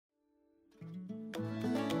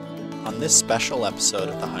On this special episode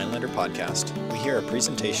of the Highlander Podcast, we hear a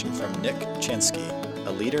presentation from Nick Chinsky,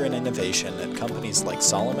 a leader in innovation at companies like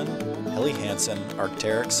Salomon, Helly Hansen,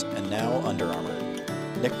 Arc'teryx, and now Under Armour.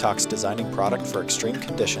 Nick talks designing product for extreme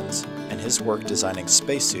conditions and his work designing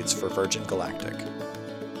spacesuits for Virgin Galactic.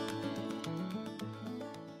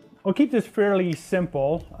 We'll keep this fairly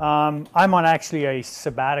simple. I'm on actually a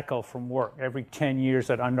sabbatical from work. Every 10 years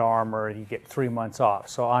at Under Armour, you get 3 months off.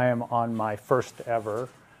 So I am on my first ever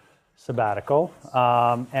sabbatical.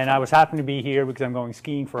 And I was happy to be here because I'm going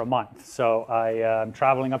skiing for a month. So I'm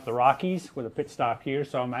traveling up the Rockies with a pit stop here.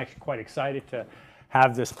 So I'm actually quite excited to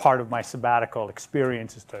have this part of my sabbatical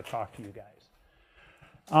experiences to talk to you guys.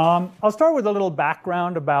 I'll start with a little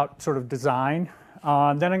background about sort of design.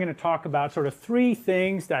 Then I'm going to talk about sort of 3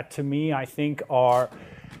 things that to me I think are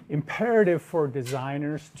imperative for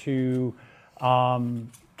designers to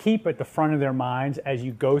keep at the front of their minds as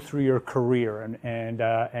you go through your career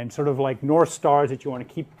and sort of like North Stars that you want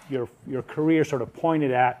to keep your career sort of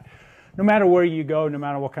pointed at no matter where you go, no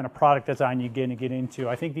matter what kind of product design you're going to get into.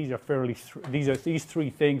 I think these 3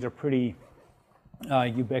 things are pretty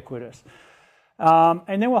ubiquitous.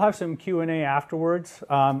 And then we'll have some Q&A afterwards.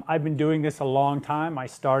 I've been doing this a long time. I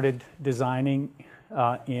started designing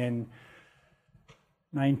in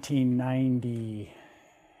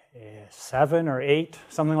 1997 or 8,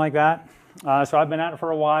 something like that. So I've been at it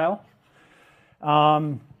for a while.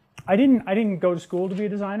 I didn't go to school to be a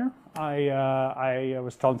designer. I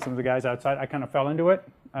was telling some of the guys outside, I kind of fell into it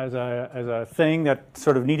as a thing that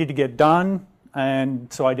sort of needed to get done,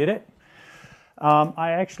 and so I did it. I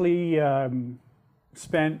actually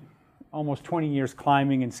spent almost 20 years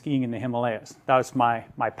climbing and skiing in the Himalayas. That was my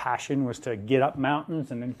passion, was to get up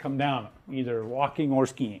mountains and then come down, either walking or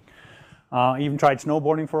skiing. I even tried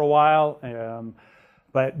snowboarding for a while.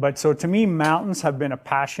 But so to me, mountains have been a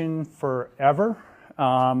passion forever.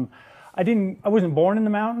 I wasn't born in the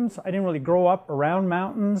mountains. I didn't really grow up around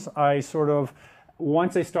mountains.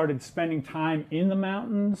 Once I started spending time in the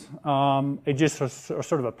mountains, it just was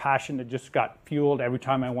sort of a passion that just got fueled every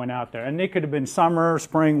time I went out there. And it could have been summer,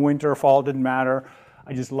 spring, winter, fall, didn't matter.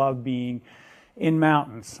 I just loved being in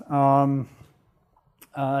mountains. Climbing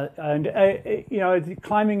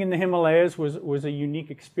in the Himalayas was a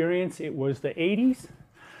unique experience. It was the 80s.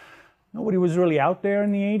 Nobody was really out there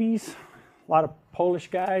in the 80s. A lot of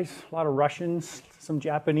Polish guys, a lot of Russians, some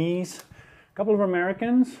Japanese, a couple of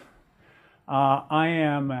Americans. I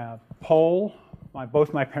am Pole.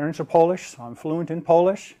 Both my parents are Polish, so I'm fluent in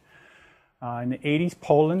Polish. In the 80s,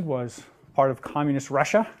 Poland was part of communist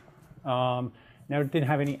Russia. Never didn't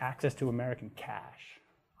have any access to American cash.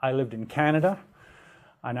 I lived in Canada,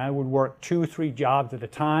 and I would work 2 or 3 jobs at a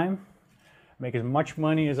time, make as much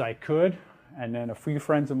money as I could, and then a few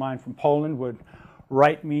friends of mine from Poland would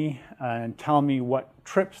write me and tell me what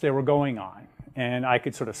trips they were going on. And I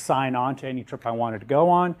could sort of sign on to any trip I wanted to go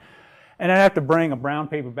on. And I'd have to bring a brown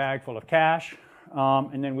paper bag full of cash,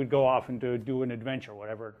 and then we'd go off and do an adventure,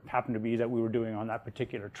 whatever it happened to be that we were doing on that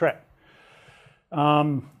particular trip.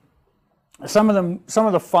 Some of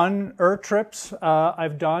the fun trips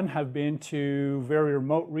I've done have been to very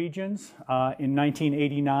remote regions. In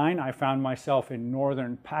 1989, I found myself in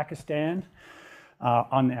northern Pakistan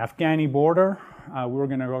on the Afghani border. We were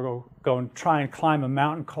going to go and try and climb a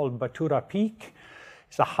mountain called Batura Peak.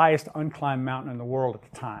 It's the highest unclimbed mountain in the world at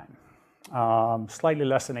the time. Slightly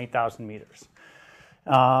less than 8,000 meters.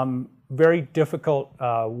 Very difficult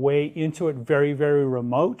way into it, very, very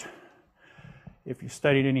remote. If you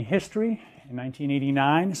studied any history, in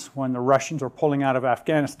 1989 is when the Russians were pulling out of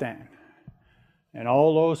Afghanistan. And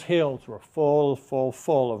all those hills were full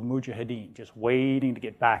of mujahideen, just waiting to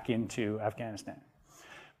get back into Afghanistan.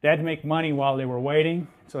 They had to make money while they were waiting,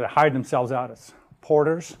 so they hired themselves out as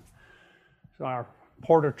porters. So our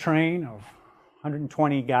porter train of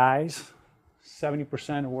 120 guys,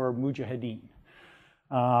 70% were mujahideen.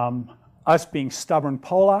 Us being stubborn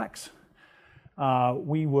Polacks,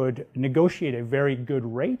 we would negotiate a very good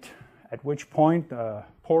rate, at which point the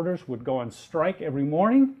porters would go on strike every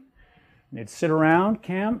morning. They'd sit around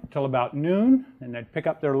camp till about noon, and they'd pick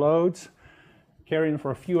up their loads, carry them for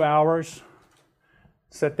a few hours,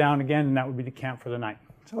 sit down again, and that would be the camp for the night.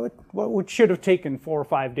 So what should have taken 4 or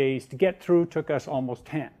 5 days to get through took us almost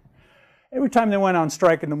 10. Every time they went on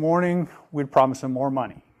strike in the morning, we'd promise them more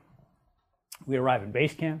money. We arrive at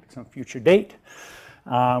base camp at some future date.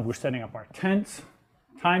 We're setting up our tents.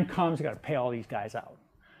 Time comes, you got to pay all these guys out.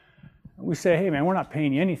 We say, hey man, we're not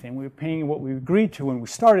paying you anything. We're paying you what we agreed to when we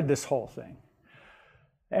started this whole thing.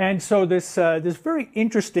 And so this very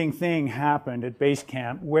interesting thing happened at base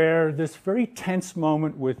camp where this very tense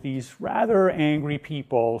moment with these rather angry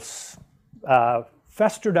people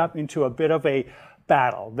festered up into a bit of a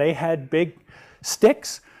battle. They had big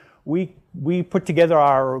sticks. We put together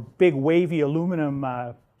our big wavy aluminum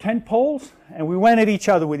tent poles, and we went at each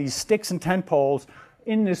other with these sticks and tent poles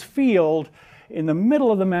in this field in the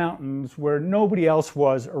middle of the mountains where nobody else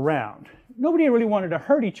was around. Nobody really wanted to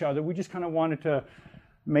hurt each other. We just kind of wanted to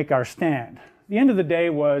make our stand. The end of the day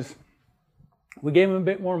was we gave them a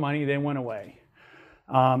bit more money. They went away.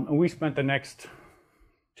 And we spent the next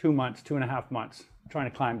 2 months, 2.5 months, trying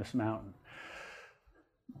to climb this mountain.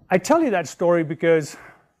 I tell you that story because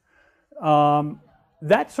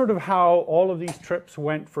that's sort of how all of these trips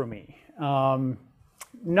went for me. None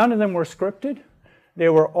of them were scripted. They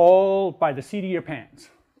were all by the seat of your pants.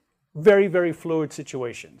 Very, very fluid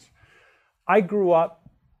situations. I grew up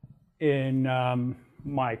in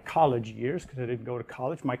my college years, because I didn't go to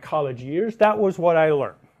college, my college years, that was what I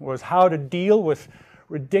learned, was how to deal with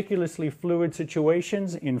ridiculously fluid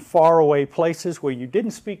situations in faraway places where you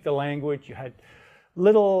didn't speak the language, you had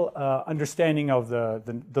little understanding of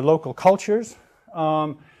the local cultures,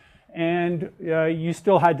 and you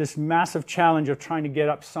still had this massive challenge of trying to get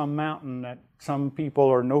up some mountain that some people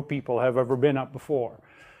or no people have ever been up before.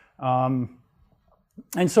 And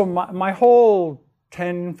so my whole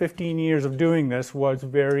 10, 15 years of doing this was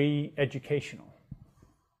very educational.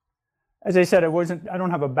 As I said, I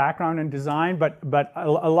don't have a background in design, but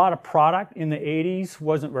a lot of product in the 80s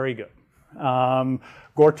wasn't very good.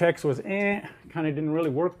 Gore-Tex was kind of didn't really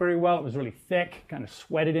work very well. It was really thick, kind of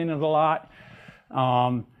sweated in it a lot.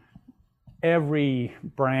 Every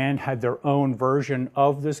brand had their own version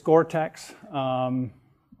of this Gore-Tex.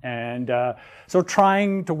 So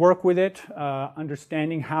trying to work with it,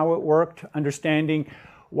 understanding how it worked, understanding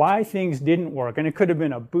why things didn't work. And it could have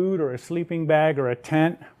been a boot or a sleeping bag or a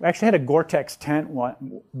tent. We actually had a Gore-Tex tent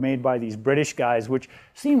made by these British guys, which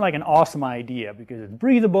seemed like an awesome idea because it's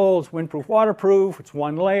breathable, it's windproof, waterproof, it's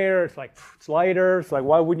one layer, it's lighter. It's like,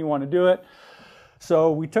 why wouldn't you want to do it?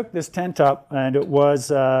 So we took this tent up, and it was,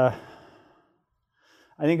 I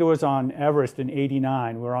think it was on Everest in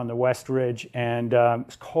 '89. We were on the West Ridge, and it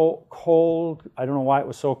was cold. I don't know why it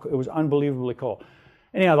was so cold. It was unbelievably cold.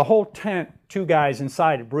 Anyhow, the whole tent, 2 guys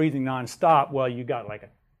inside it breathing nonstop. Well, you got like a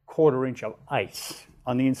 1/4 inch of ice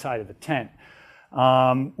on the inside of the tent.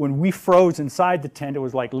 When we froze inside the tent, it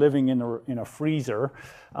was like living in a freezer.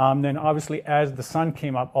 Then obviously as the sun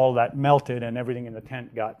came up, all that melted and everything in the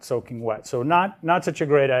tent got soaking wet. So not such a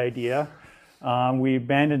great idea. We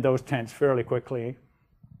abandoned those tents fairly quickly.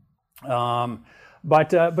 But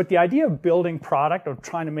the idea of building product or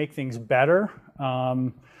trying to make things better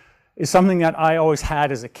is something that I always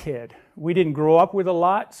had as a kid. We didn't grow up with a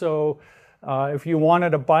lot, so if you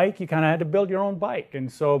wanted a bike, you kind of had to build your own bike. And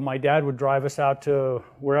so my dad would drive us out to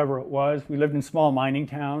wherever it was. We lived in small mining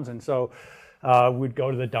towns, and so we'd go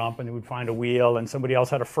to the dump and we'd find a wheel, and somebody else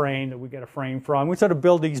had a frame that we'd get a frame from. We'd sort of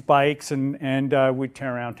build these bikes, and we'd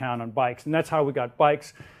tear around town on bikes. And that's how we got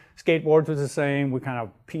bikes. Skateboards was the same. We kind of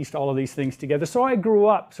pieced all of these things together. So I grew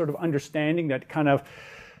up sort of understanding that kind of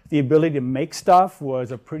the ability to make stuff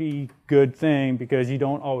was a pretty good thing because you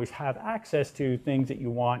don't always have access to things that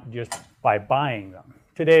you want just by buying them.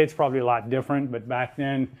 Today it's probably a lot different, but back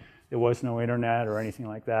then there was no internet or anything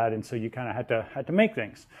like that, and so you kind of had to make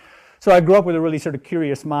things. So I grew up with a really sort of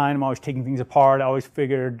curious mind. I'm always taking things apart. I always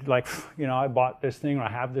figured, like, you know, I bought this thing or I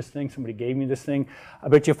have this thing, somebody gave me this thing. I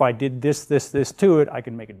bet you if I did this to it, I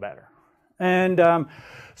could make it better. And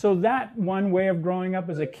so that one way of growing up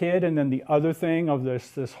as a kid, and then the other thing of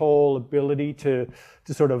this whole ability to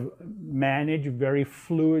sort of manage very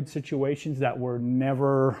fluid situations that were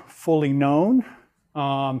never fully known.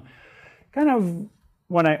 Kind of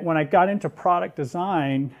when I got into product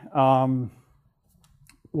design,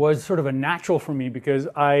 was sort of a natural for me because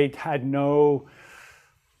I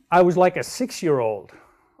was like a 6-year-old.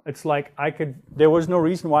 It's like there was no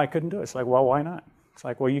reason why I couldn't do it. It's like, well, why not? It's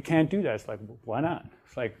like, well, you can't do that. It's like, why not?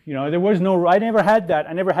 It's like, you know, I never had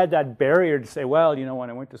that barrier to say, well, you know, when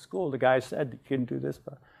I went to school, the guy said you couldn't do this,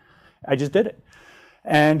 but I just did it.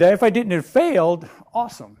 And if I didn't have failed,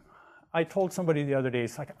 awesome. I told somebody the other day,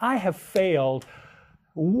 it's like, I have failed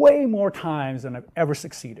way more times than I've ever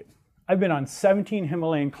succeeded. I've been on 17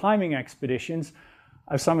 Himalayan climbing expeditions.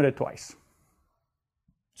 I've summited twice.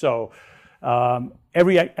 So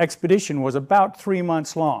every expedition was about 3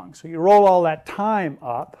 months long. So you roll all that time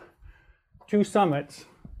up, 2 summits,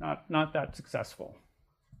 not that successful.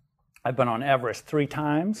 I've been on Everest 3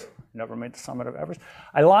 times, never made the summit of Everest.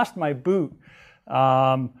 I lost my boot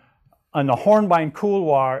on the Hornbein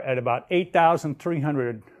Couloir at about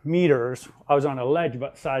 8,300 meters. I was on a ledge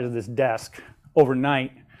about the size of this desk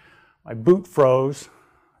overnight. My boot froze.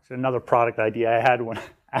 It's another product idea I had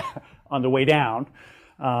on the way down,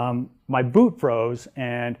 my boot froze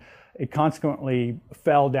and it consequently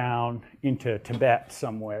fell down into Tibet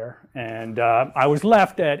somewhere. And I was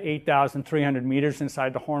left at 8,300 meters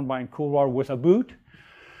inside the Hornbein Couloir with a boot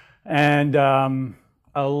and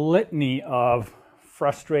a litany of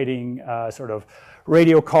frustrating sort of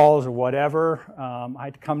radio calls or whatever. I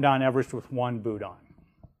had to come down Everest with one boot on.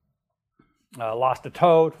 Lost a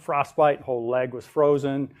toe, frostbite, whole leg was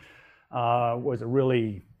frozen. Was a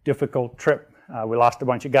really difficult trip. We lost a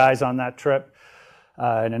bunch of guys on that trip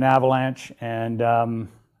in an avalanche. And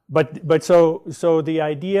but so the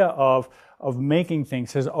idea of making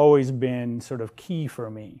things has always been sort of key for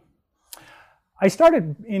me. I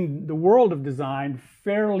started in the world of design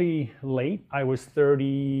fairly late. I was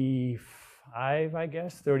 35, I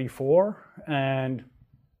guess, 34. And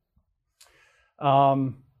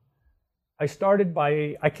I started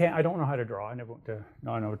by, I don't know how to draw. I never went to,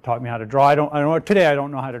 no one taught me how to draw. Today I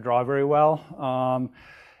don't know how to draw very well.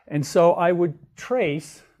 And so I would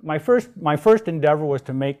trace, my first endeavor was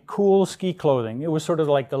to make cool ski clothing. It was sort of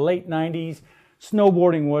like the late 90s.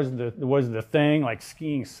 Snowboarding was the thing, like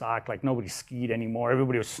skiing sucked, like nobody skied anymore.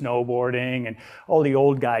 Everybody was snowboarding and all the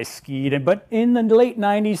old guys skied. But in the late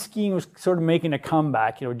 90s, skiing was sort of making a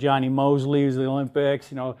comeback. You know, Johnny Mosley was the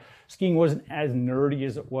Olympics. You know, skiing wasn't as nerdy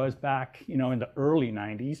as it was back, you know, in the early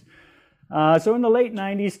 90s. So in the late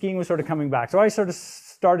 90s, skiing was sort of coming back. So I sort of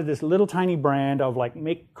started this little tiny brand of like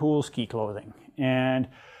make cool ski clothing.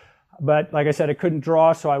 But like I said, I couldn't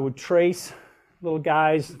draw, so I would trace little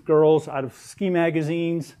guys, girls out of ski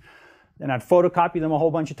magazines. Then I'd photocopy them a whole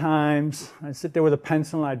bunch of times. I'd sit there with a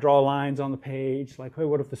pencil and I'd draw lines on the page. Like, hey,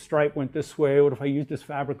 what if the stripe went this way? What if I used this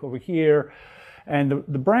fabric over here? And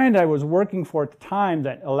the brand I was working for at the time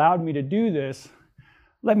that allowed me to do this,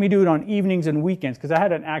 let me do it on evenings and weekends, because I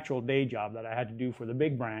had an actual day job that I had to do for the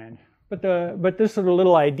big brand. But this sort of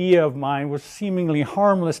little idea of mine was seemingly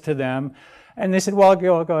harmless to them. And they said, well,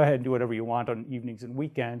 go ahead and do whatever you want on evenings and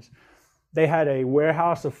weekends. They had a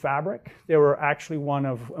warehouse of fabric. They were actually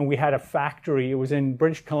and we had a factory. It was in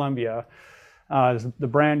British Columbia. The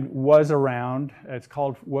brand was around.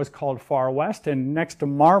 Was called Far West, and next to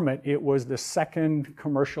Marmot, it was the second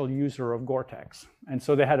commercial user of Gore-Tex. And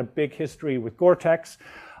so they had a big history with Gore-Tex.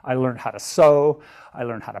 I learned how to sew. I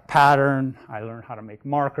learned how to pattern. I learned how to make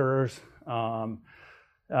markers. One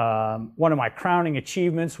of my crowning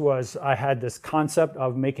achievements was I had this concept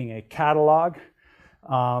of making a catalog.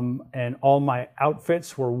 And all my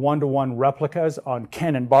outfits were one-to-one replicas on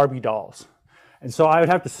Ken and Barbie dolls. And so I would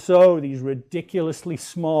have to sew these ridiculously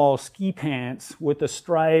small ski pants with the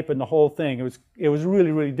stripe and the whole thing. It was really,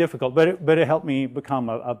 really difficult, but it helped me become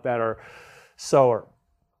a better sewer.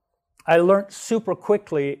 I learned super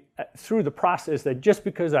quickly through the process that just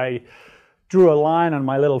because I drew a line on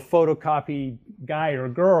my little photocopy guy or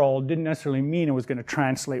girl didn't necessarily mean it was going to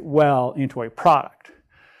translate well into a product.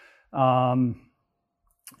 And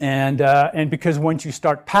because once you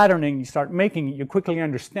start patterning, you start making it, you quickly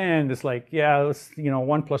understand it's like, yeah,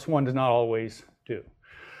 1 + 1 does not always do.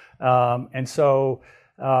 And so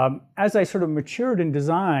as I sort of matured in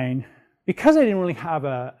design, because I didn't really have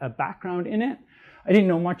a background in it, I didn't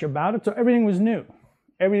know much about it, so everything was new.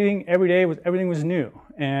 Everything was new.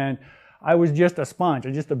 And I was just a sponge.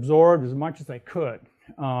 I just absorbed as much as I could.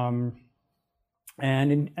 And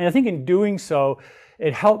I think in doing so,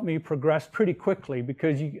 it helped me progress pretty quickly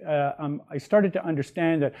because I started to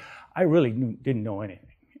understand that I really didn't know anything.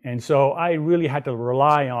 And so I really had to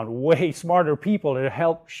rely on way smarter people to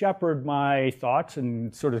help shepherd my thoughts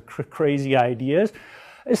and sort of crazy ideas.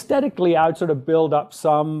 Aesthetically, I would sort of build up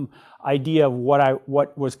some idea of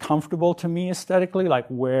what was comfortable to me aesthetically, like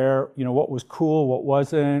what was cool, what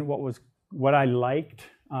wasn't, what I liked,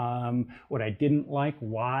 what I didn't like,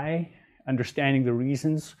 why, understanding the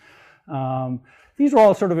reasons. These are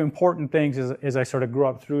all sort of important things as I sort of grew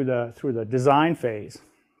up through the design phase.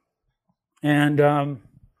 And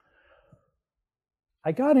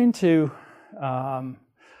I got into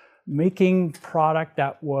making product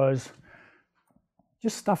that was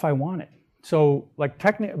just stuff I wanted. So like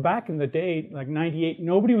back in the day, like 98,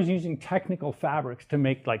 nobody was using technical fabrics to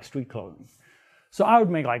make like street clothing. So I would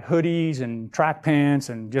make like hoodies and track pants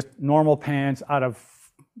and just normal pants out of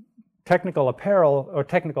technical apparel or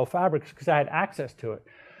technical fabrics because I had access to it.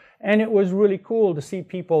 And it was really cool to see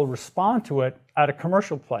people respond to it at a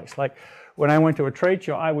commercial place. Like when I went to a trade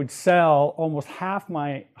show, I would sell almost half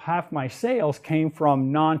my sales came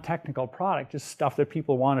from non-technical product, just stuff that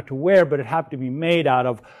people wanted to wear, but it happened to be made out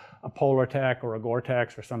of a Polartec or a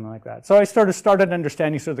Gore-Tex or something like that. So I started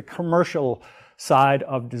understanding sort of the commercial side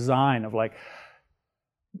of design of like,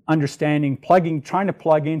 understanding, trying to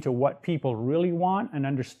plug into what people really want and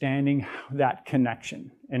understanding that connection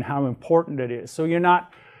and how important it is. So you're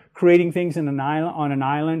not creating things on an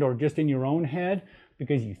island or just in your own head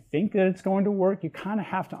because you think that it's going to work. You kind of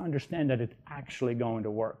have to understand that it's actually going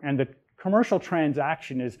to work. And the commercial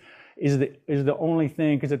transaction is the only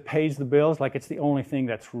thing, because it pays the bills, like it's the only thing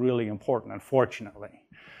that's really important, unfortunately.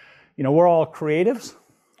 You know, we're all creatives,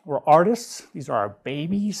 we're artists, these are our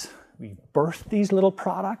babies. We birthed these little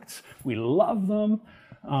products, we love them,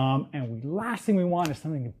 and the last thing we want is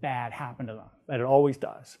something bad happen to them, that it always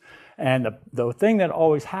does. And the thing that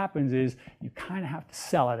always happens is you kind of have to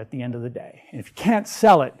sell it at the end of the day. And if you can't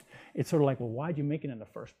sell it, it's sort of like, well, why'd you make it in the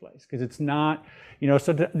first place? Because it's not, you know,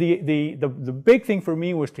 so the big thing for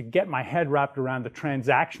me was to get my head wrapped around the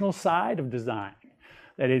transactional side of design.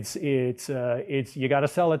 That it's you got to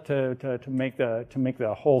sell it to make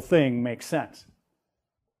the whole thing make sense.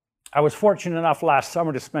 I was fortunate enough last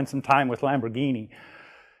summer to spend some time with Lamborghini,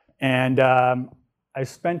 and I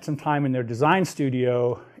spent some time in their design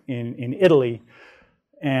studio in Italy,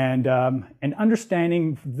 and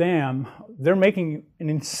understanding them, they're making an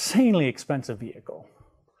insanely expensive vehicle,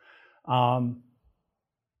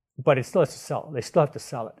 but it still has to sell. They still have to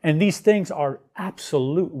sell it, and these things are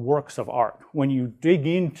absolute works of art when you dig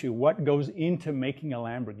into what goes into making a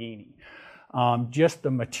Lamborghini. Just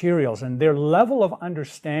the materials and their level of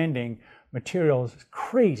understanding materials is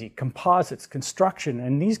crazy. Composites, construction,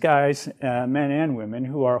 and these guys, men and women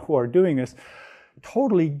who are doing this,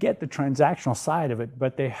 totally get the transactional side of it,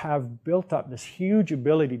 but they have built up this huge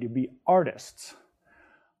ability to be artists,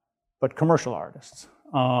 but commercial artists.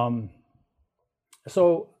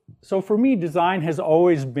 So for me, design has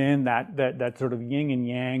always been that sort of yin and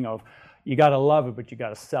yang of you got to love it, but you got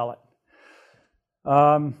to sell it.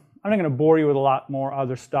 I'm not going to bore you with a lot more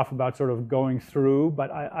other stuff about sort of going through,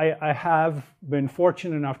 but I have been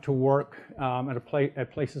fortunate enough to work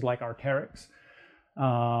at places like Arc'teryx,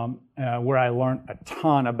 where I learned a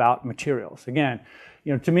ton about materials. Again,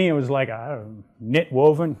 you know, to me it was like knit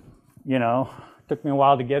woven, you know, took me a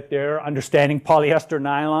while to get there, understanding polyester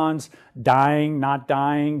nylons, dyeing, not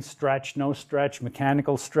dyeing, stretch, no stretch,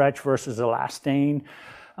 mechanical stretch versus elastane,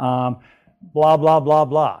 blah, blah, blah,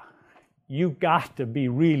 blah. You've got to be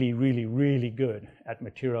really, really, really good at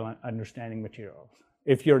understanding materials.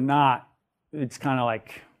 If you're not, it's kind of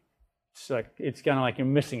like you're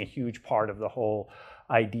missing a huge part of the whole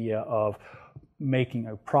idea of making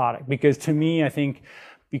a product. Because to me, I think,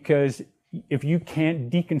 because if you can't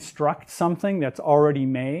deconstruct something that's already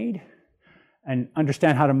made and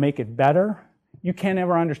understand how to make it better, you can't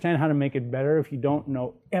ever understand how to make it better if you don't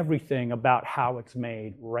know everything about how it's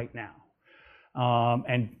made right now.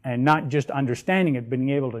 And not just understanding it, but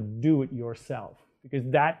being able to do it yourself. Because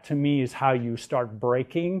that, to me, is how you start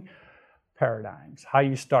breaking paradigms, how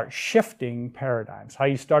you start shifting paradigms, how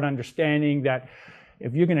you start understanding that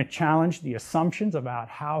if you're going to challenge the assumptions about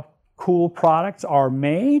how cool products are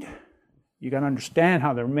made, you got to understand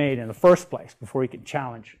how they're made in the first place before you can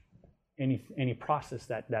challenge any process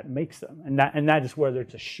that makes them. And that is whether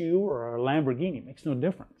it's a shoe or a Lamborghini, it makes no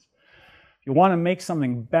difference. If you want to make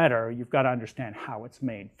something better, you've got to understand how it's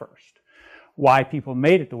made first. Why people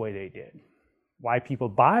made it the way they did. Why people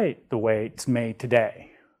buy it the way it's made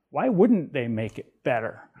today. Why wouldn't they make it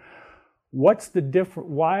better? What's the difference?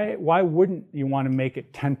 Why wouldn't you want to make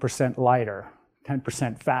it 10% lighter,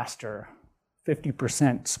 10% faster,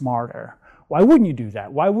 50% smarter? Why wouldn't you do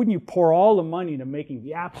that? Why wouldn't you pour all the money into making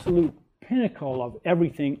the absolute pinnacle of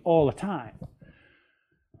everything all the time?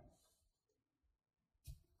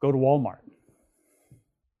 Go to Walmart.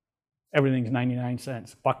 Everything's 99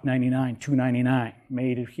 cents, $1.99, $2.99,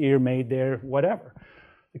 made here, made there, whatever.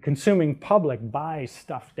 The consuming public buys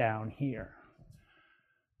stuff down here,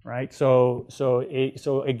 right? So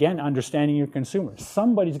again, understanding your consumers.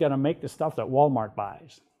 Somebody's got to make the stuff that Walmart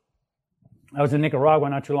buys. I was in Nicaragua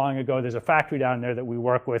not too long ago. There's a factory down there that we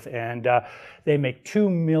work with, and they make 2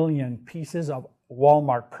 million pieces of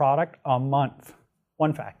Walmart product a month.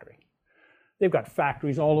 One factory. They've got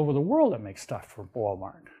factories all over the world that make stuff for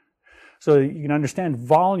Walmart. So you can understand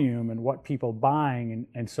volume and what people are buying,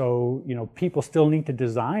 and so you know people still need to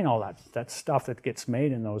design all that stuff that gets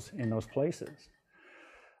made in those places.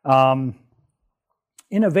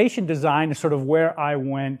 Innovation design is sort of where I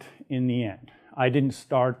went in the end. I didn't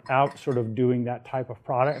start out sort of doing that type of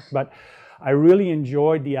product, but I really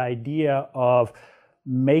enjoyed the idea of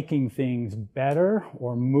making things better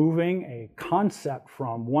or moving a concept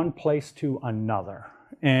from one place to another.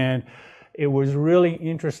 And it was really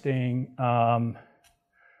interesting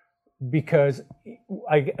because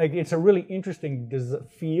it's a really interesting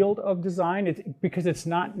field of design. Because it's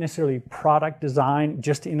not necessarily product design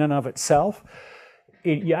just in and of itself.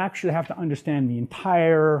 You actually have to understand the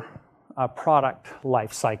entire product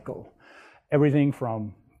life cycle. Everything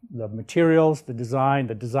from the materials, the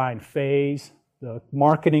design phase, the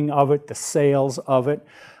marketing of it, the sales of it.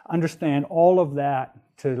 Understand all of that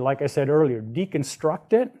to, like I said earlier,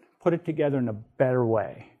 deconstruct it, put it together in a better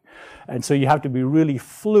way. And so you have to be really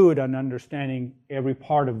fluid on understanding every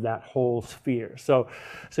part of that whole sphere. So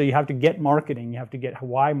you have to get marketing. You have to get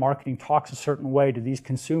why marketing talks a certain way to these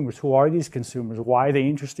consumers. Who are these consumers? Why are they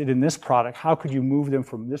interested in this product? How could you move them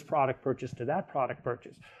from this product purchase to that product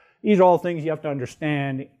purchase? These are all things you have to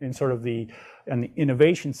understand in sort of on the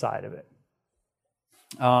innovation side of it.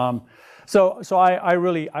 So I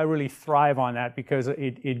really thrive on that because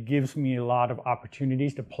it gives me a lot of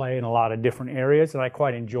opportunities to play in a lot of different areas, and I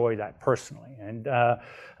quite enjoy that personally. And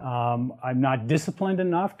I'm not disciplined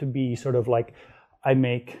enough to be sort of like, I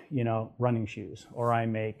make, running shoes, or I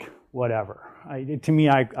make whatever. To me,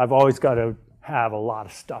 I've always got to have a lot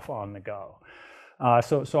of stuff on the go.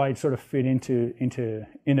 So I sort of fit into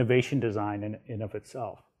innovation design in of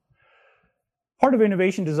itself. Part of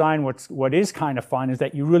innovation design, what is kind of fun, is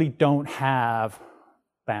that you really don't have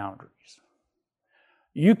boundaries.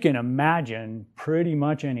 You can imagine pretty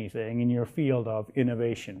much anything in your field of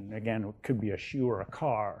innovation. Again, it could be a shoe or a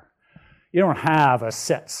car. You don't have a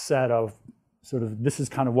set of sort of, this is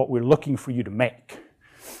kind of what we're looking for you to make.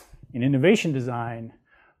 In innovation design,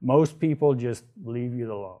 most people just leave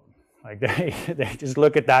you alone. Like they just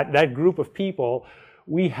look at that group of people.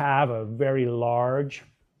 We have a very large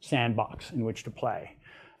sandbox in which to play,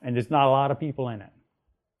 and there's not a lot of people in it,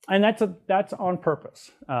 and that's on purpose.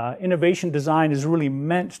 Innovation design is really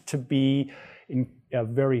meant to be a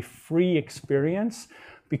very free experience,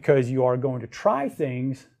 because you are going to try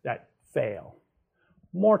things that fail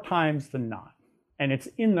more times than not, and it's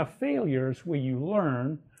in the failures where you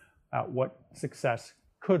learn what success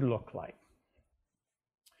could look like.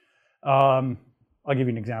 I'll give you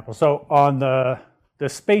an example. So on the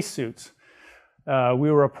spacesuits, we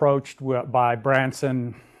were approached by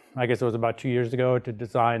Branson, I guess it was about 2 years ago, to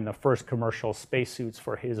design the first commercial spacesuits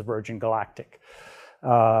for his Virgin Galactic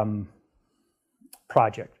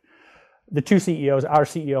project. The two CEOs, our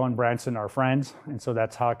CEO and Branson, are friends, and so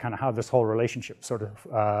that's how this whole relationship sort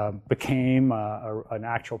of became an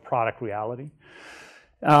actual product reality.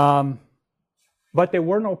 But there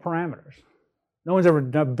were no parameters. No one's ever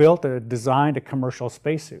designed a commercial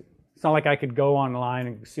spacesuit. It's not like I could go online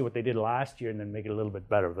and see what they did last year and then make it a little bit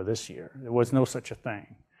better for this year. There was no such a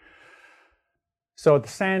thing. So the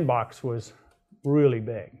sandbox was really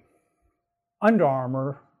big. Under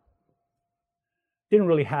Armour didn't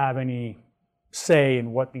really have any say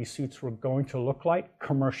in what these suits were going to look like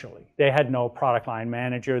commercially. They had no product line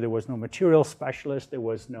manager. There was no material specialist. There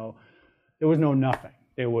was no nothing.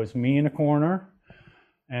 There was me in a corner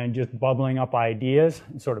and just bubbling up ideas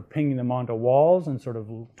and sort of pinging them onto walls and sort of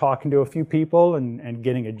talking to a few people and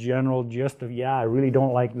getting a general gist of, yeah, I really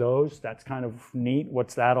don't like those. That's kind of neat.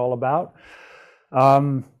 What's that all about?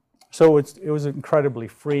 So it was incredibly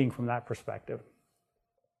freeing from that perspective.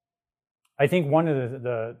 I think one of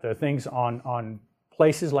the things on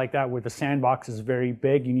places like that where the sandbox is very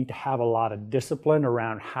big, you need to have a lot of discipline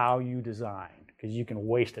around how you design, because you can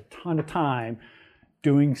waste a ton of time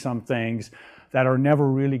doing some things that are never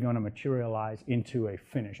really going to materialize into a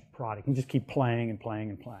finished product. You just keep playing and playing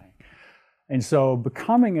and playing. And so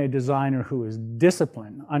becoming a designer who is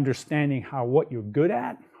disciplined, understanding what you're good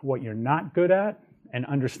at, what you're not good at, and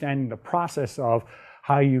understanding the process of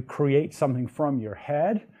how you create something from your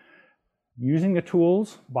head, using the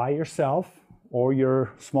tools by yourself or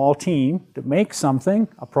your small team to make something,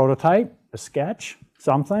 a prototype, a sketch,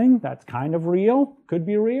 something that's kind of real, could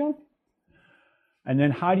be real. And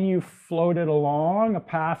then how do you float it along a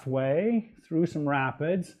pathway through some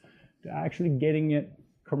rapids to actually getting it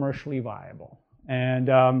commercially viable? And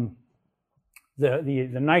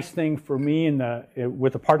the nice thing for me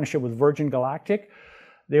with the partnership with Virgin Galactic,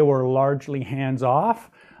 they were largely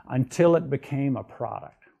hands-off until it became a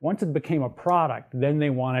product. Once it became a product, then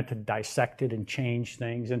they wanted to dissect it and change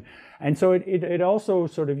things. And so it also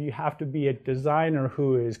sort of, you have to be a designer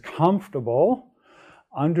who is comfortable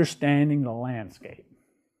understanding the landscape.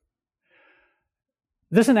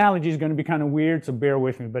 This analogy is going to be kind of weird, so bear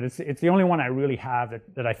with me, but it's the only one I really have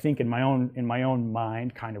that I think in my own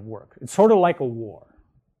mind kind of works. It's sort of like a war.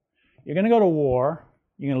 You're going to go to war,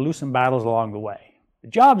 you're going to lose some battles along the way. The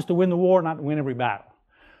job is to win the war, not to win every battle.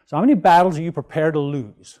 So how many battles are you prepared to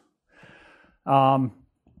lose? The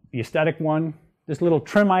aesthetic one, this little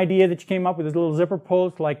trim idea that you came up with, this little zipper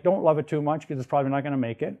post, like don't love it too much because it's probably not going to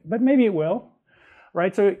make it, but maybe it will,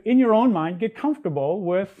 right? So in your own mind, get comfortable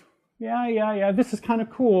with, yeah, this is kind of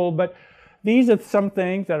cool, but these are some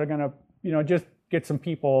things that are going to, just get some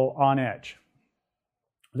people on edge.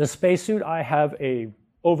 The spacesuit, I have a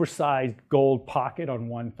oversized gold pocket on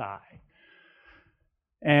one thigh.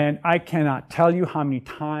 And I cannot tell you how many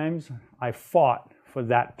times I fought for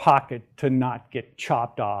that pocket to not get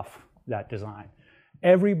chopped off that design.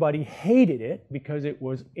 Everybody hated it because it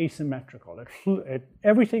was asymmetrical.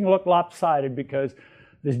 Everything looked lopsided because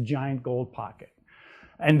this giant gold pocket.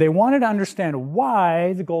 And they wanted to understand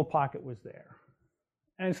why the gold pocket was there.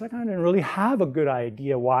 And it's like, I didn't really have a good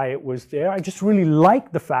idea why it was there. I just really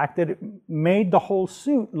liked the fact that it made the whole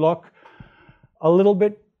suit look a little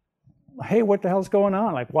bit, hey, what the hell's going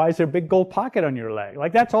on? Like, why is there a big gold pocket on your leg?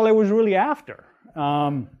 Like, that's all I was really after.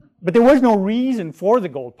 But there was no reason for the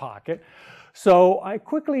gold pocket. So I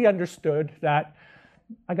quickly understood that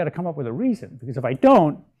I got to come up with a reason, because if I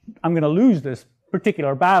don't, I'm going to lose this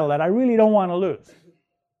particular battle that I really don't want to lose.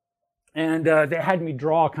 And they had me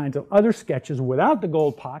draw kinds of other sketches without the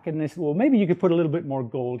gold pocket, and they said, well, maybe you could put a little bit more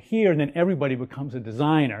gold here, and then everybody becomes a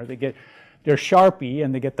designer. They get their Sharpie,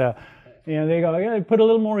 and they get the, they go, yeah, put a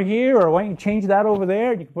little more here, or why don't you change that over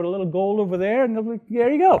there, and you can put a little gold over there, and like,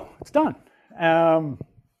 there you go, it's done.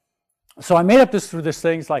 So I made up this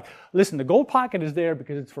thing. It's like, listen, the gold pocket is there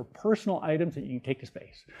because it's for personal items that you can take to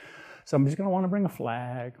space. Somebody's going to want to bring a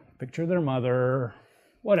flag, picture of their mother,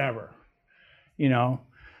 whatever,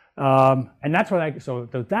 and that's what so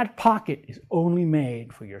that pocket is only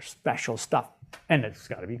made for your special stuff, and it's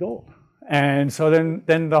got to be gold. And so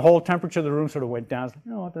then the whole temperature of the room sort of went down. It's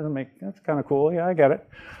like, that's kind of cool. Yeah, I get it.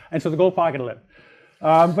 And so the gold pocket lived.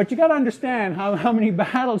 But you got to understand how many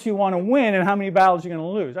battles you want to win and how many battles you're going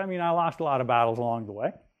to lose. I mean, I lost a lot of battles along the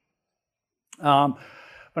way.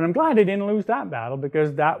 But I'm glad I didn't lose that battle,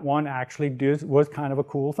 because that one actually was kind of a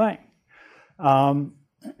cool thing.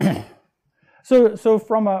 So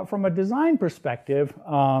from a design perspective,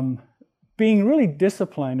 being really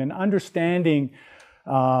disciplined and understanding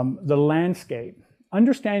the landscape,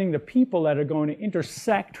 understanding the people that are going to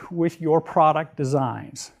intersect with your product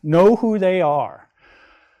designs, know who they are.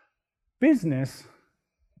 Business,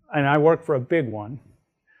 and I work for a big one,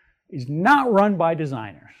 is not run by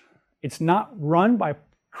designers. It's not run by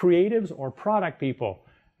creatives or product people.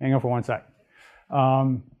 Hang on for one sec.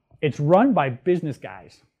 It's run by business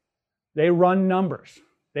guys. They run numbers.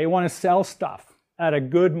 They want to sell stuff at a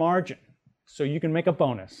good margin so you can make a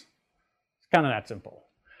bonus. It's kind of that simple.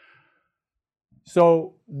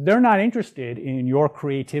 So they're not interested in your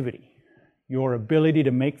creativity, your ability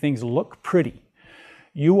to make things look pretty.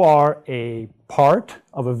 You are a part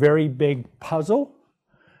of a very big puzzle,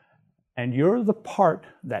 and you're the part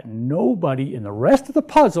that nobody in the rest of the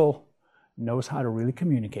puzzle knows how to really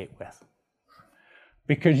communicate with,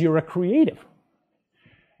 because you're a creative.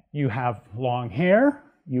 You have long hair,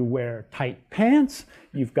 you wear tight pants,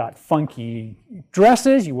 you've got funky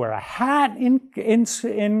dresses, you wear a hat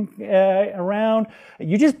around.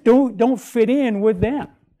 You just don't fit in with them.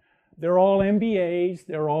 They're all MBAs,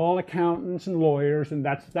 they're all accountants and lawyers, and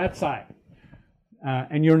that's that side.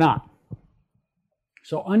 And you're not.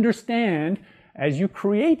 So understand, as you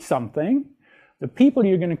create something, the people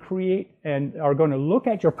you're going to create and are going to look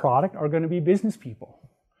at your product are going to be business people.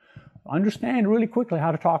 Understand really quickly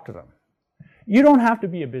how to talk to them. You don't have to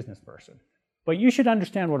be a business person, but you should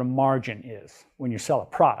understand what a margin is when you sell a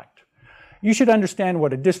product. You should understand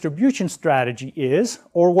what a distribution strategy is,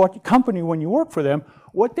 or what company, when you work for them,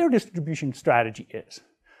 what their distribution strategy is.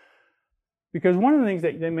 Because one of the things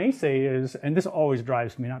that they may say is, and this always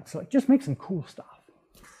drives me nuts, like, just make some cool stuff.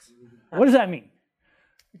 What does that mean?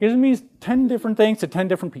 Because it means 10 different things to 10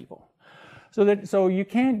 different people. So you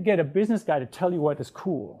can't get a business guy to tell you what is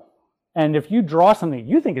cool. And if you draw something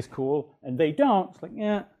you think is cool and they don't, it's like,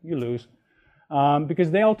 yeah, you lose.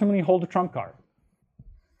 Because they ultimately hold a trump card.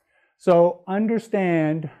 So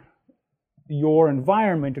understand your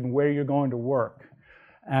environment and where you're going to work.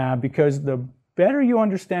 Because the better you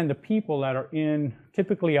understand the people that are in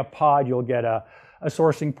typically a pod, you'll get a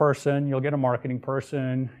sourcing person, you'll get a marketing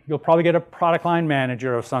person, you'll probably get a product line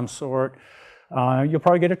manager of some sort. You'll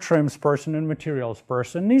probably get a trims person and materials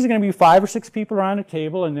person. These are going to be 5 or 6 people around a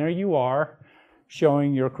table, and there you are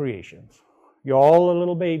showing your creations. You're all the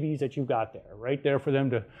little babies that you've got there, right there for them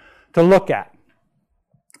to look at.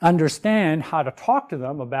 Understand how to talk to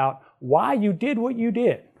them about why you did what you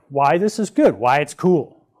did, why this is good, why it's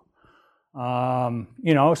cool. And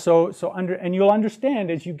you'll understand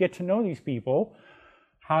as you get to know these people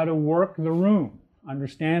how to work the room,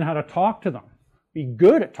 understand how to talk to them, be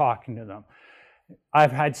good at talking to them.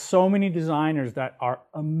 I've had so many designers that are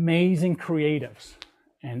amazing creatives,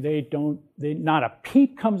 and not a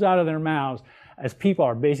peep comes out of their mouths as people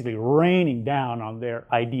are basically raining down on their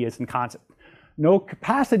ideas and concepts. No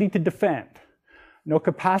capacity to defend, no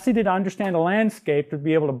capacity to understand a landscape, to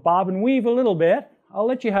be able to bob and weave a little bit. I'll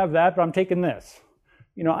let you have that, but I'm taking this.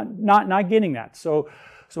 You know, not getting that. So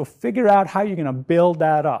figure out how you're going to build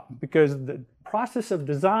that up, because the process of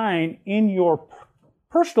design in your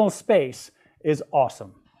personal space is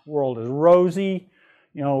awesome. The world is rosy,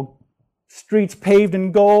 you know, streets paved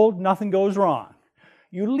in gold, nothing goes wrong.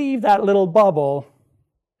 You leave that little bubble,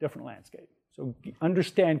 different landscape. So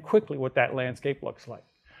understand quickly what that landscape looks like.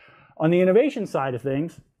 On the innovation side of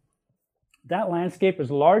things, that landscape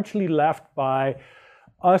is largely left by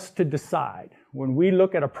us to decide. When we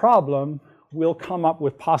look at a problem, we'll come up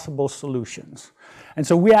with possible solutions. And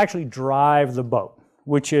so we actually drive the boat,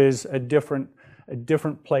 which is a different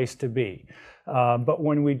place to be. But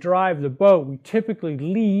when we drive the boat, we typically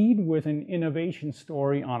lead with an innovation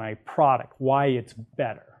story on a product, why it's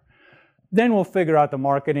better. Then we'll figure out the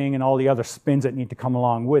marketing and all the other spins that need to come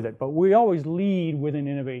along with it. But we always lead with an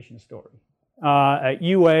innovation story. At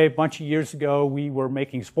UA, a bunch of years ago, we were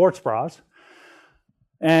making sports bras.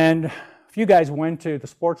 And a few guys went to the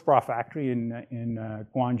sports bra factory in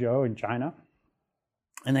Guangzhou in China.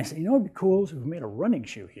 And they said, you know what would be cool is if we made a running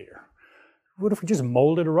shoe here. What if we just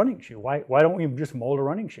molded a running shoe? Why don't we just mold a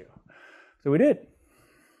running shoe? So we did.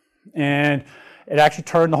 And it actually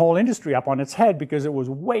turned the whole industry up on its head, because it was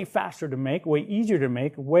way faster to make, way easier to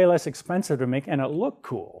make, way less expensive to make, and it looked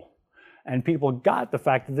cool. And people got the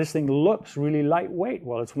fact that this thing looks really lightweight.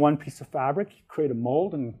 Well, it's one piece of fabric, you create a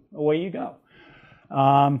mold, and away you go.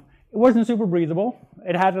 It wasn't super breathable.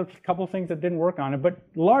 It had a couple of things that didn't work on it, but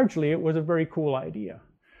largely it was a very cool idea.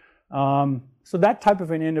 So that type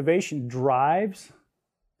of an innovation drives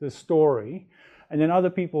the story, and then other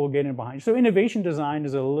people will get in behind. So innovation design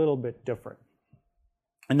is a little bit different,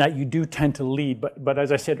 and that you do tend to lead. But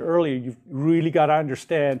as I said earlier, you've really got to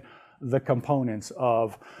understand the components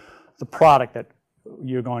of the product that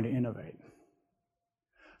you're going to innovate.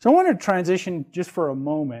 So I want to transition just for a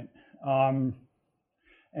moment.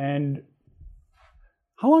 And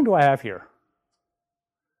how long do I have here?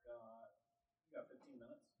 You got 15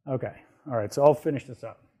 minutes. Okay. All right. So I'll finish this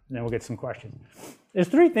up, and then we'll get some questions. There's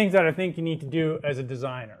three things that I think you need to do as a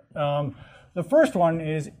designer. The first one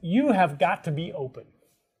is you have got to be open.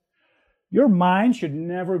 Your mind should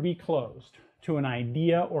never be closed to an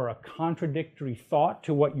idea or a contradictory thought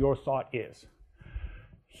to what your thought is.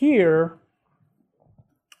 Here,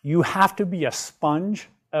 you have to be a sponge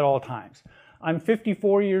at all times. I'm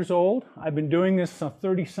 54 years old. I've been doing this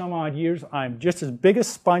 30 some odd years. I'm just as big a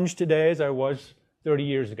sponge today as I was 30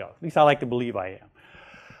 years ago. At least I like to believe I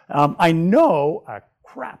am. I know a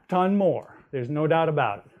crap ton more. There's no doubt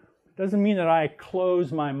about it. Doesn't mean that I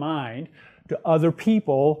close my mind to other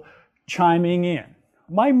people chiming in.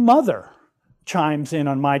 My mother chimes in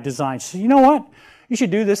on my design. She says, you know what? You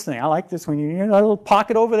should do this thing. I like this one. You know, a little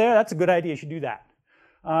pocket over there, that's a good idea. You should do that.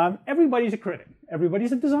 Everybody's a critic.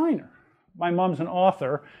 Everybody's a designer. My mom's an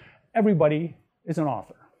author. Everybody is an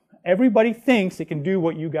author. Everybody thinks they can do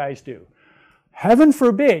what you guys do. Heaven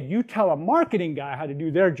forbid you tell a marketing guy how to do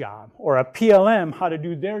their job, or a PLM how to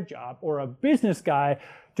do their job, or a business guy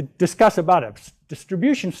to discuss about a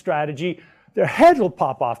distribution strategy. Their head will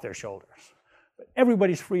pop off their shoulders. But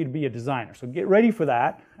everybody's free to be a designer. So get ready for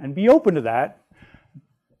that and be open to that.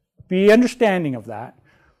 Be understanding of that.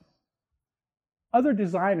 Other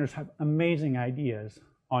designers have amazing ideas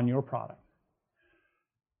on your product.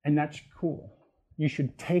 And that's cool. You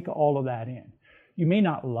should take all of that in. You may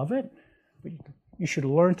not love it, but you should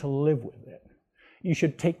learn to live with it. You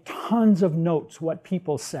should take tons of notes, what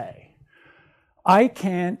people say. I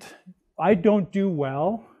don't do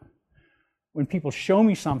well when people show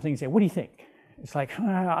me something and say, what do you think? It's like,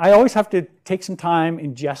 I always have to take some time,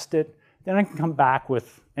 ingest it, then I can come back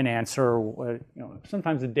with an answer,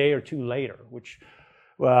 sometimes a day or two later, which,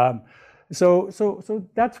 so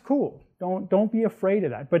that's cool. Don't be afraid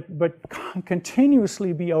of that, but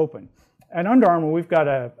continuously be open. At Under Armour, we've got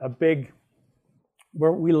a big,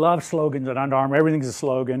 we love slogans at Under Armour. Everything's a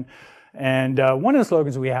slogan. And one of the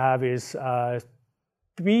slogans we have is,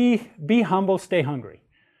 be humble, stay hungry.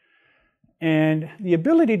 And the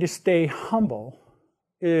ability to stay humble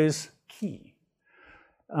is key.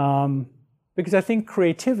 Because I think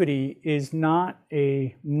creativity is not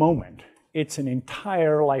a moment. It's an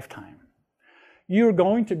entire lifetime. You're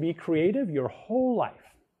going to be creative your whole life.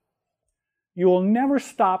 You will never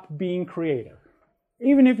stop being creative.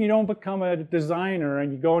 Even if you don't become a designer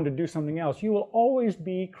and you go on to do something else, you will always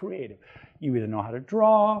be creative. You either know how to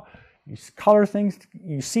draw, you color things,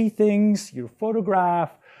 you see things, you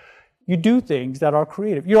photograph, you do things that are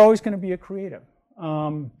creative. You're always going to be a creative.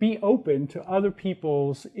 Be open to other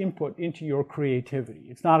people's input into your creativity.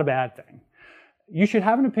 It's not a bad thing. You should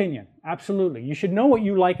have an opinion, absolutely. You should know what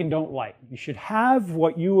you like and don't like. You should have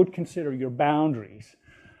what you would consider your boundaries.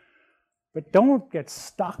 But don't get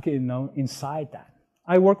stuck inside that.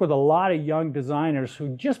 I work with a lot of young designers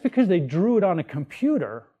who, just because they drew it on a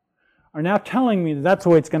computer, are now telling me that that's the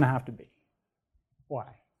way it's going to have to be. Why?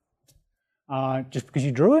 Just because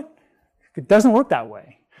you drew it? It doesn't work that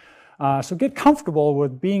way. So get comfortable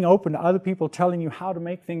with being open to other people telling you how to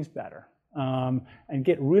make things better. And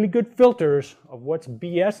get really good filters of what's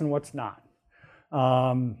BS and what's not.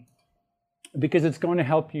 Because it's going to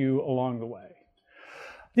help you along the way.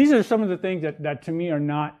 These are some of the things that to me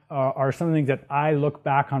are some of the things that I look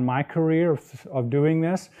back on my career of doing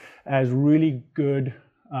this as really good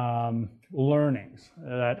learnings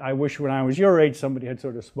that I wish when I was your age somebody had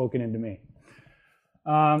sort of spoken into me.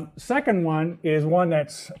 Second one is one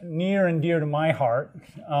that's near and dear to my heart,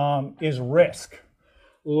 is risk.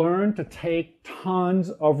 Learn to take tons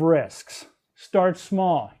of risks. Start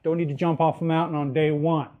small. Don't need to jump off a mountain on day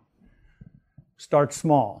one. Start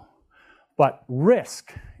small. But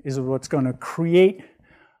risk is what's going to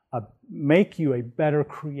make you a better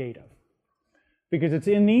creative. Because it's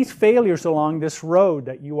in these failures along this road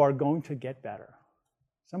that you are going to get better.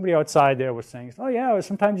 Somebody outside there was saying, oh yeah,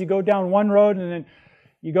 sometimes you go down one road and then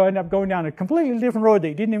you end up going down a completely different road that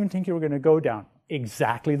you didn't even think you were going to go down.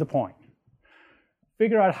 Exactly the point.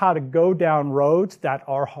 Figure out how to go down roads that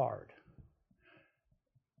are hard.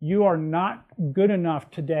 You are not good enough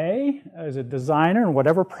today as a designer and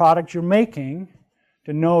whatever product you're making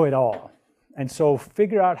to know it all. And so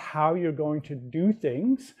figure out how you're going to do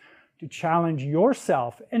things to challenge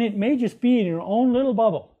yourself. And it may just be in your own little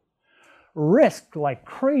bubble. Risk like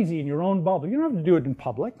crazy in your own bubble. You don't have to do it in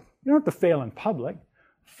public. You don't have to fail in public.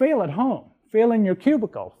 Fail at home. Fail in your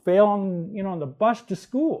cubicle. Fail on the bus to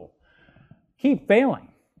school. Keep failing.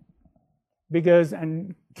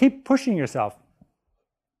 And keep pushing yourself.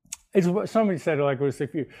 It's what somebody said, like,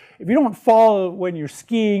 if you don't fall when you're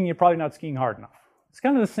skiing, you're probably not skiing hard enough. It's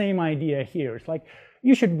kind of the same idea here. It's like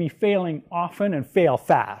you should be failing often and fail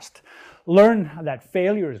fast. Learn that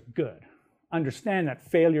failure is good. Understand that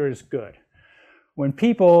failure is good. When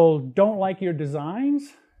people don't like your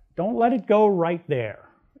designs, don't let it go right there.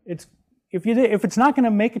 If it's not going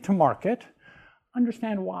to make it to market,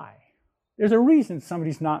 understand why. There's a reason your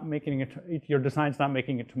design's not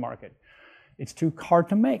making it to market. It's too hard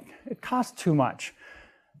to make. It costs too much.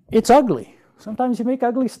 It's ugly. Sometimes you make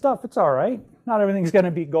ugly stuff. It's all right. Not everything's going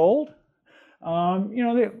to be gold.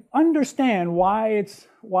 Understand why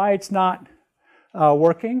it's not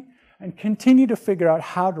working, and continue to figure out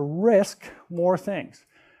how to risk more things.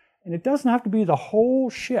 And it doesn't have to be the whole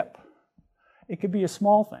ship. It could be a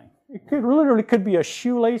small thing. It literally could be a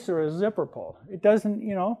shoelace or a zipper pull. It doesn't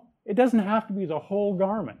have to be the whole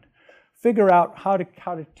garment. Figure out how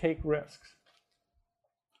to take risks.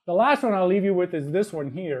 The last one I'll leave you with is this one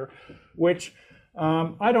here, which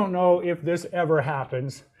I don't know if this ever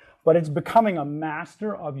happens, but it's becoming a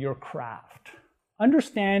master of your craft.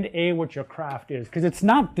 Understand, what your craft is, because it's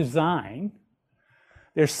not design.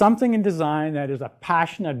 There's something in design that is a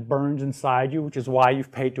passion that burns inside you, which is why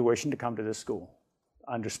you've paid tuition to come to this school.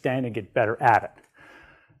 Understand and get better at it.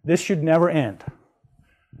 This should never end.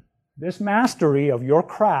 This mastery of your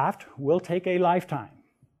craft will take a lifetime.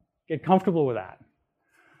 Get comfortable with that.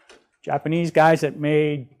 Japanese guys that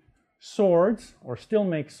made swords, or still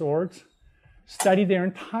make swords, study their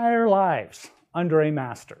entire lives under a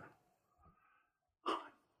master.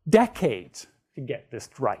 Decades to get this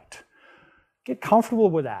right. Get comfortable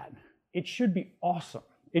with that. It should be awesome.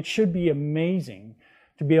 It should be amazing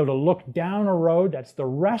to be able to look down a road that's the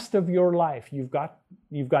rest of your life. You've got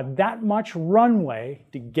that much runway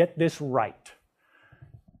to get this right.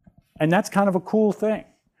 And that's kind of a cool thing.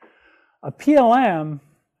 A PLM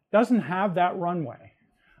doesn't have that runway.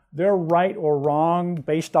 They're right or wrong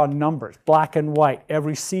based on numbers, black and white,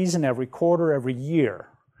 every season, every quarter, every year.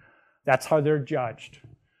 That's how they're judged.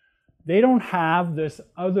 They don't have this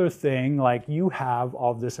other thing like you have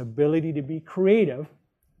of this ability to be creative,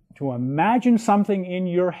 to imagine something in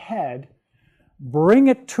your head, bring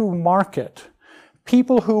it to market.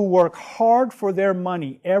 People who work hard for their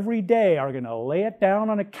money every day are going to lay it down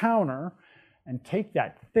on a counter and take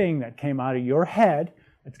that thing that came out of your head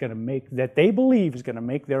that they believe is going to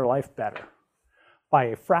make their life better. By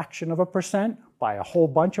a fraction of a percent, by a whole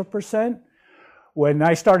bunch of percent. When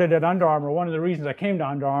I started at Under Armour, one of the reasons I came to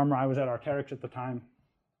Under Armour, I was at Arc'teryx at the time,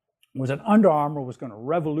 was that Under Armour was going to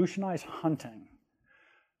revolutionize hunting.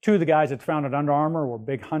 Two of the guys that founded Under Armour were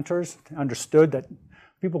big hunters, understood that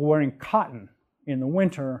people were wearing cotton in the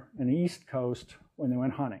winter in the East Coast when they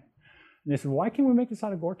went hunting. And they said, why can't we make this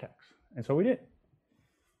out of Gore-Tex? And so we did.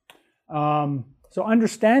 So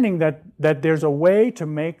understanding that there's a way to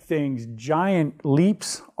make things, giant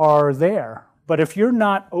leaps are there. But if you're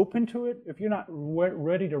not open to it, if you're not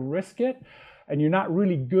ready to risk it, and you're not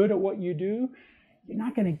really good at what you do, you're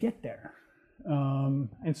not going to get there.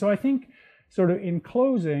 And so I think, sort of in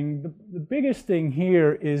closing, the biggest thing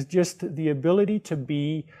here is just the ability to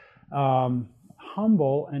be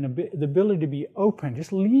humble and the ability to be open.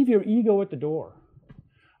 Just leave your ego at the door.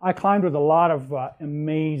 I climbed with a lot of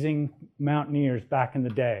amazing mountaineers back in the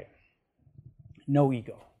day. No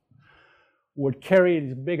ego. Would carry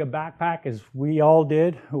as big a backpack as we all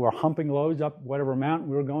did, who were humping loads up whatever mountain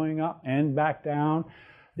we were going up and back down.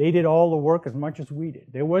 They did all the work as much as we did.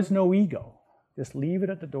 There was no ego. Just leave it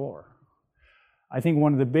at the door. I think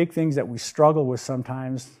one of the big things that we struggle with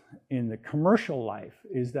sometimes in the commercial life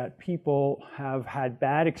is that people have had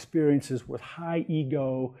bad experiences with high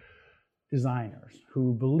ego designers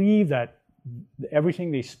who believe that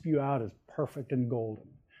everything they spew out is perfect and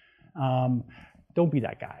golden. Don't be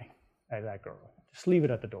that guy or that girl. Just leave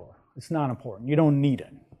it at the door. It's not important. You don't need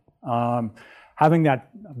it. Having that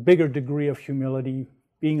bigger degree of humility,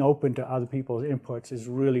 being open to other people's inputs is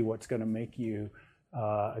really what's going to make you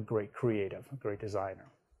a great creative, a great designer.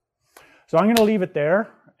 So I'm going to leave it there,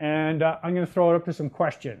 and I'm going to throw it up to some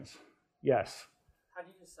questions. Yes? How do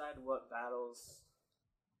you decide what battles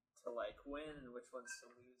to win and which ones to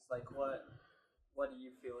lose? What do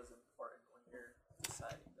you feel is important when you're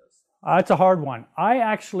deciding those things? It's a hard one. I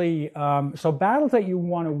actually, so battles that you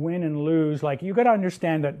want to win and lose, you got to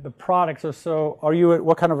understand that the products are so,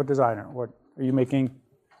 what kind of a designer? What are you making?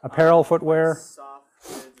 Apparel, footwear? Soft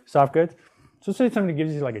goods. Soft goods? So say somebody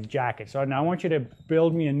gives you a jacket. So now I want you to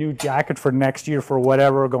build me a new jacket for next year for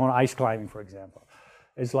whatever, going ice climbing, for example.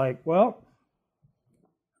 It's well,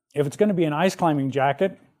 if it's going to be an ice climbing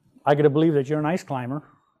jacket, I got to believe that you're an ice climber,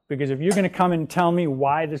 because if you're going to come and tell me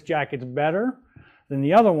why this jacket's better than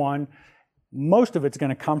the other one, most of it's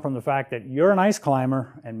going to come from the fact that you're an ice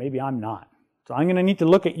climber and maybe I'm not. So I'm going to need to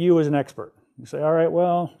look at you as an expert. You say, all right,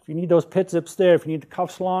 well, if you need those pit zips there, if you need the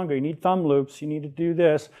cuffs longer, you need thumb loops, you need to do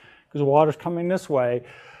this because the water's coming this way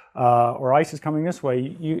or ice is coming this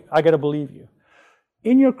way, I got to believe you.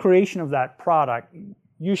 In your creation of that product,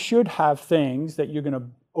 you should have things that you're going to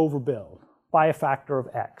overbuild by a factor of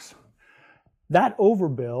X. That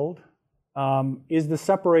overbuild is the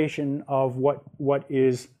separation of what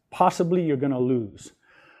is possibly you're going to lose.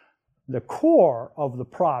 The core of the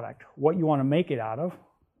product, what you want to make it out of,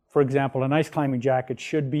 for example, an ice climbing jacket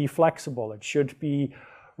should be flexible, it should be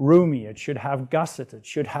roomy, it should have gussets, it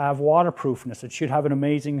should have waterproofness, it should have an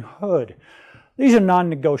amazing hood. These are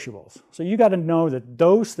non-negotiables. So you got to know that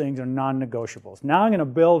those things are non-negotiables. Now I'm going to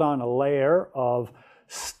build on a layer of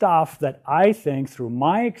stuff that I think, through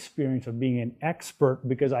my experience of being an expert,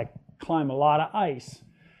 because I climb a lot of ice,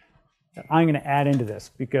 that I'm going to add into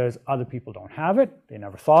this because other people don't have it. They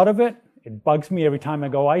never thought of it. It bugs me every time I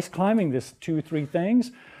go ice climbing, this 2-3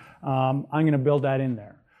 things. I'm going to build that in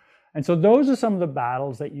there. And so those are some of the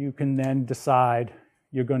battles that you can then decide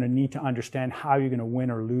you're going to need to understand how you're going to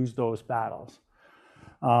win or lose those battles.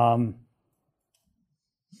 I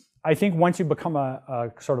think once you become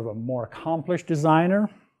a sort of a more accomplished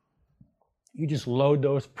designer, you just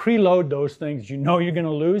preload those things you know you're going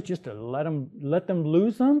to lose, just to let them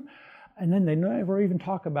lose them, and then they never even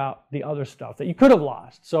talk about the other stuff that you could have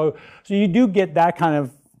lost. So you do get that kind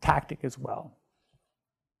of tactic as well.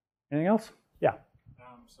 Anything else? Yeah.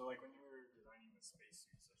 So when you were designing the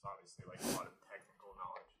spacesuits, there's obviously a lot of technical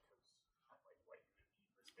knowledge because what you need for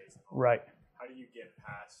space and all. Right. How do you get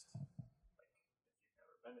past, if you've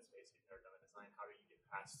never been to space, you've never done a design, how do you get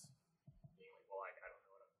past being I don't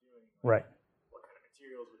know what I'm doing? Right. What kind of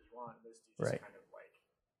materials would you want? Do you just right. kind of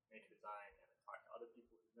make a design and talk to other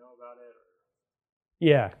people who know about it? Or?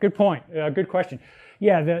 Yeah, good point. Good question.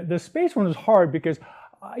 Yeah, the space one is hard because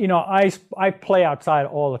I play outside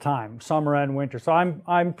all the time, summer and winter. So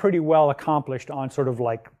I'm pretty well accomplished on sort of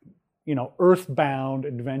earthbound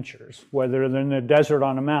adventures, whether they're in the desert or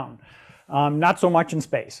on a mountain. Not so much in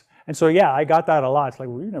space. And so yeah, I got that a lot. It's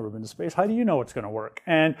well, you've never been to space. How do you know it's going to work?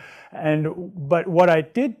 But what I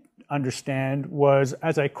did understand was,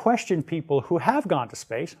 as I questioned people who have gone to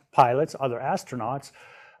space, pilots, other astronauts,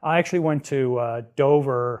 I actually went to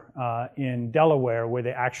Dover in Delaware, where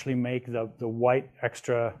they actually make the white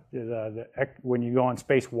extra, when you go on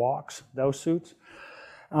space walks, those suits.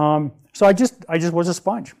 So I just was a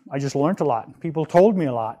sponge. I just learned a lot. People told me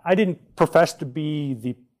a lot. I didn't profess to be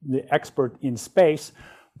the expert in space,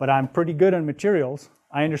 but I'm pretty good on materials.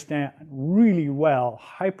 I understand really well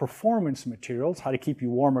high-performance materials, how to keep you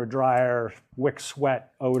warmer, drier, wick,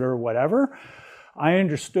 sweat, odor, whatever. I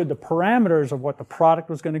understood the parameters of what the product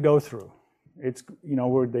was going to go through. It's, you know,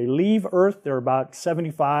 where they leave Earth, they're about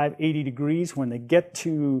 75, 80 degrees. When they get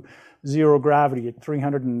to zero gravity at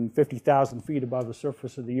 350,000 feet above the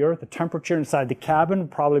surface of the Earth, the temperature inside the cabin will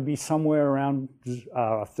probably be somewhere around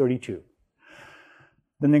 32.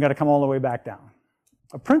 Then they got to come all the way back down.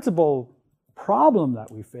 A principal problem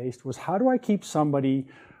that we faced was, how do I keep somebody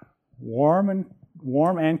warm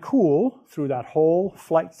and cool through that whole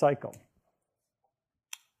flight cycle?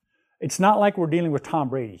 It's not like we're dealing with Tom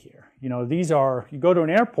Brady here. You know, these are, you go to an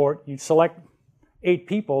airport, you select 8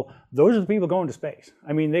 people, those are the people going to space.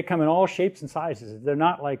 I mean, they come in all shapes and sizes. They're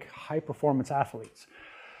not like high-performance athletes.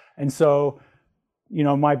 And so, you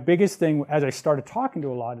know, my biggest thing as I started talking to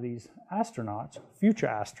a lot of these astronauts, future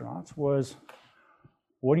astronauts, was,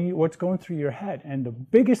 what's going through your head? And the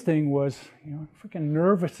biggest thing was, you know, freaking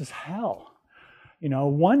nervous as hell. You know,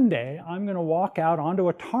 one day I'm going to walk out onto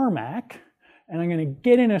a tarmac and I'm going to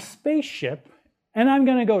get in a spaceship and I'm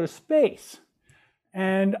going to go to space.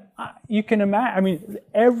 And you can imagine, I mean,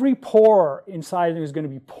 every pore inside is going to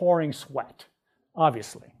be pouring sweat,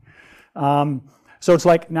 obviously. So it's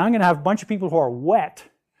like, now I'm going to have a bunch of people who are wet,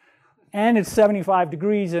 and it's 75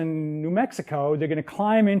 degrees in New Mexico. They're going to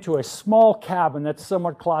climb into a small cabin that's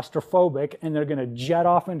somewhat claustrophobic, and they're going to jet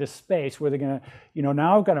off into space where they're going to, you know,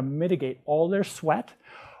 now got to mitigate all their sweat,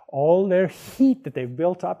 all their heat that they've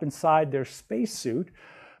built up inside their spacesuit,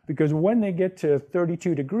 because when they get to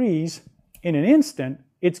 32 degrees, in an instant,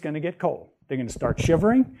 it's going to get cold. They're going to start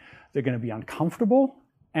shivering. They're going to be uncomfortable.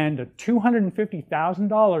 And the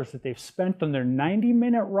 $250,000 that they've spent on their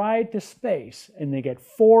 90-minute ride to space, and they get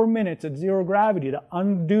 4 minutes at zero gravity to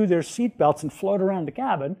undo their seatbelts and float around the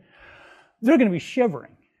cabin, they're going to be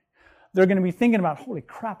shivering. They're going to be thinking about, holy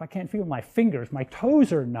crap, I can't feel my fingers. My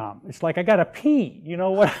toes are numb. It's like I got to pee. You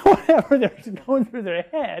know, whatever they're going through their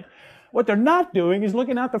head. What they're not doing is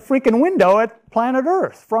looking out the freaking window at planet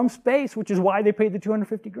Earth from space, which is why they paid the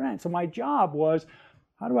 $250,000. So my job was,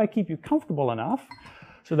 how do I keep you comfortable enough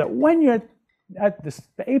so that when you're at the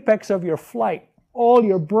apex of your flight, all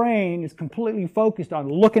your brain is completely focused on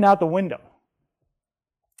looking out the window.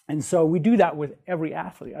 And so we do that with every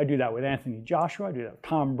athlete. I do that with Anthony Joshua. I do that with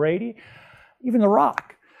Tom Brady. Even The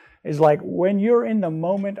Rock is like, when you're in the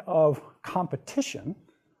moment of competition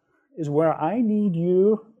is where I need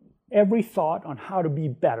you, every thought on how to be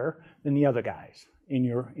better than the other guys in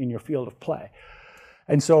your field of play.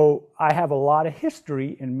 And so I have a lot of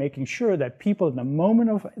history in making sure that people in the moment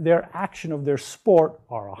of their action of their sport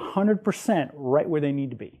are 100% right where they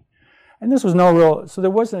need to be. And this was no real, so there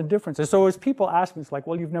wasn't a difference. And so as people ask me, it's like,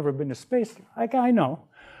 well, you've never been to space. Like, I know,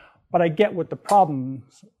 but I get what the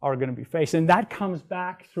problems are going to be faced. And that comes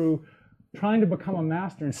back through trying to become a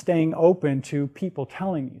master and staying open to people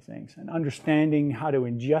telling me things and understanding how to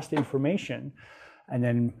ingest information and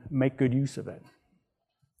then make good use of it.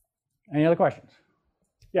 Any other questions?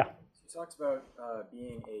 Yeah. You talked about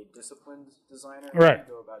being a disciplined designer. Right. How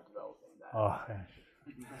do you go about developing that? Oh,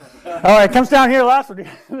 gosh. All right, comes down here, last one.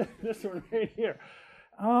 This one right here.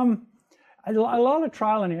 A lot of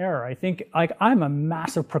trial and error. I think, like, I'm a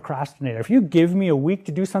massive procrastinator. If you give me a week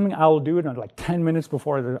to do something, I will do it in like 10 minutes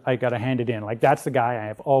before I got to hand it in. Like, that's the guy I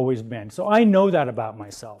have always been. So I know that about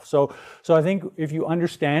myself. So I think if you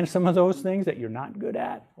understand some of those things that you're not good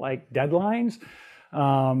at, like deadlines,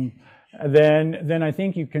 then I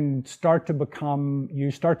think you can start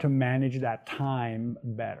to manage that time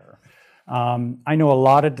better. I know a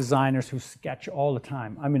lot of designers who sketch all the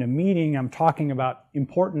time. I'm in a meeting, I'm talking about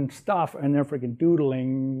important stuff, and they're freaking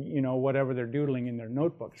doodling, you know, whatever they're doodling in their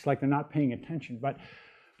notebook. It's like they're not paying attention.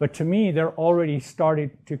 But to me, they're already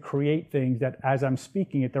starting to create things that as I'm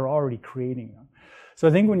speaking it, they're already creating them. So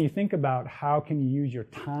I think when you think about how can you use your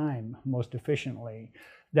time most efficiently,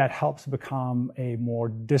 that helps become a more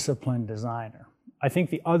disciplined designer. I think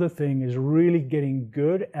the other thing is really getting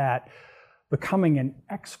good at becoming an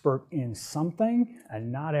expert in something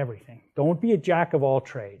and not everything. Don't be a jack of all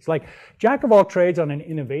trades. Like, jack of all trades on an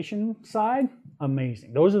innovation side,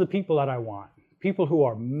 amazing. Those are the people that I want. People who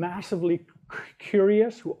are massively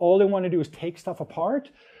curious, who all they want to do is take stuff apart,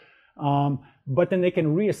 but then they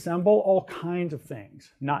can reassemble all kinds of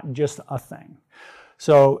things, not just a thing.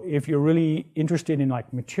 So if you're really interested in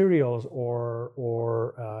like materials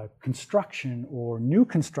or construction or new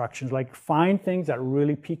constructions, like find things that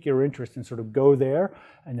really pique your interest and sort of go there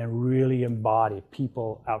and then really embody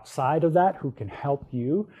people outside of that who can help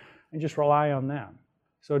you and just rely on them.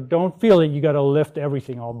 So don't feel that you got to lift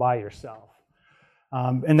everything all by yourself.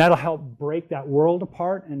 And that'll help break that world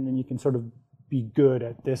apart, and then you can sort of be good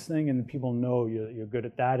at this thing, and people know you're good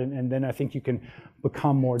at that, and then I think you can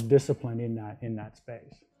become more disciplined in that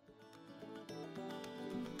space.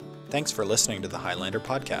 Thanks for listening to the Highlander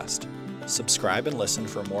Podcast. Subscribe and listen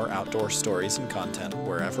for more outdoor stories and content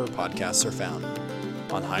wherever podcasts are found,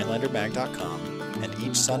 on HighlanderMag.com, and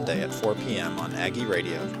each Sunday at 4 p.m. on Aggie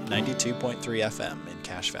Radio, 92.3 FM in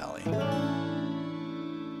Cache Valley.